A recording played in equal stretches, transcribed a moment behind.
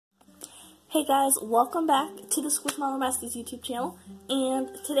Hey guys, welcome back to the Squishmallow Masters YouTube channel, and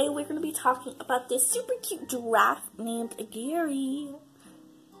today we're going to be talking about this super cute giraffe named Gary.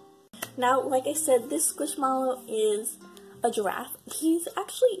 Now, like I said, this Squishmallow is a giraffe. He's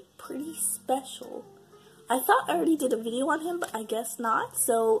actually pretty special. I thought I already did a video on him, but I guess not,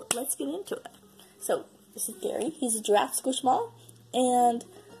 so let's get into it. So, this is Gary. He's a giraffe Squishmallow, and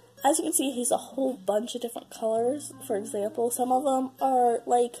as you can see, he's a whole bunch of different colors. For example, some of them are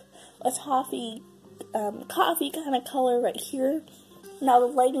like a toffee, coffee kind of color right here. Now the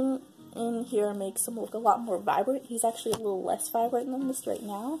lighting in here makes him look a lot more vibrant. He's actually a little less vibrant than this right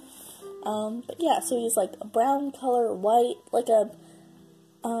now. But yeah, so he's like a brown color, white, like a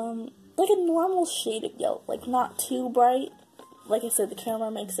normal shade of yellow, like not too bright. Like I said, the camera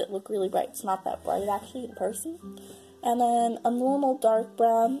makes it look really bright. It's not that bright actually in person. And then a normal dark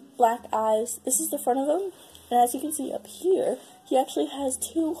brown, black eyes. This is the front of him. And as you can see up here, he actually has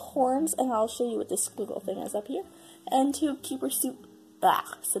two horns, and I'll show you what this squiggle thing is up here. And two said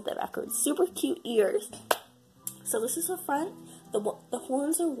that backwards, super cute ears. So this is the front. The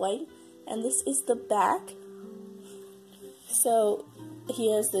horns are white, and this is the back. So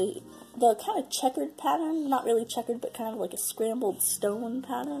he has the kind of checkered pattern, not really checkered, but kind of like a scrambled stone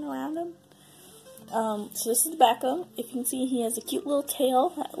pattern around him. So this is the back of him. If you can see, he has a cute little tail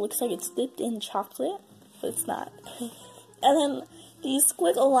that looks like it's dipped in chocolate, but it's not. And then these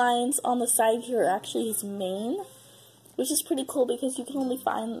squiggle lines on the side here are actually his mane, which is pretty cool because you can only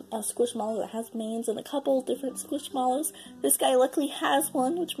find a Squishmallow that has manes in a couple different Squishmallows. This guy luckily has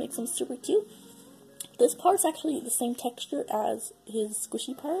one, which makes him super cute. This part's actually the same texture as his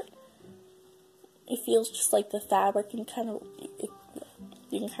squishy part. It feels just like the fabric, and you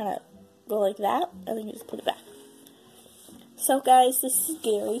can kind of go like that, and then you just put it back. So guys, this is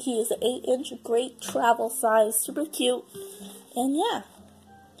Gary. He is an 8-inch, great travel size, super cute, and yeah.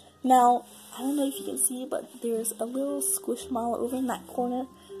 Now, I don't know if you can see, but there's a little Squishmallow over in that corner,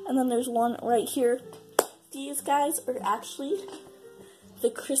 and then there's one right here. These guys are actually the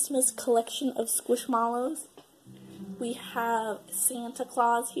Christmas collection of Squishmallows. We have Santa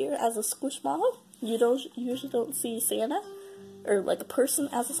Claus here as a Squishmallow. You usually don't see Santa, or like a person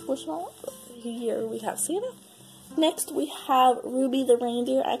as a Squishmallow. Here we have Santa. Next we have Ruby the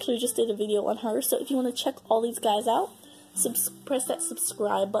reindeer. I actually just did a video on her, so if you want to check all these guys out, press that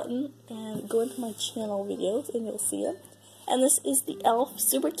subscribe button and go into my channel videos and you'll see them. And this is the elf,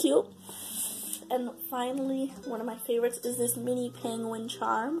 super cute. And finally, one of my favorites is this mini penguin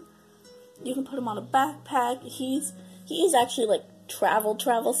charm. You can put him on a backpack. He is actually like travel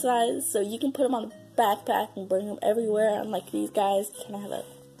size, so you can put him on a backpack and bring them everywhere, unlike these guys kind of have a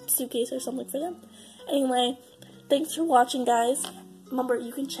suitcase or something for them. Anyway, thanks for watching, guys. Remember,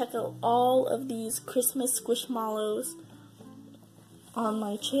 you can check out all of these Christmas Squishmallows on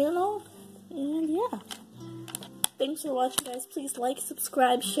my channel, and yeah, thanks for watching, guys. Please like,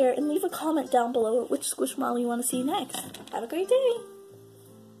 subscribe, share, and leave a comment down below which Squishmallow you want to see next. Have a great day.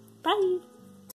 Bye.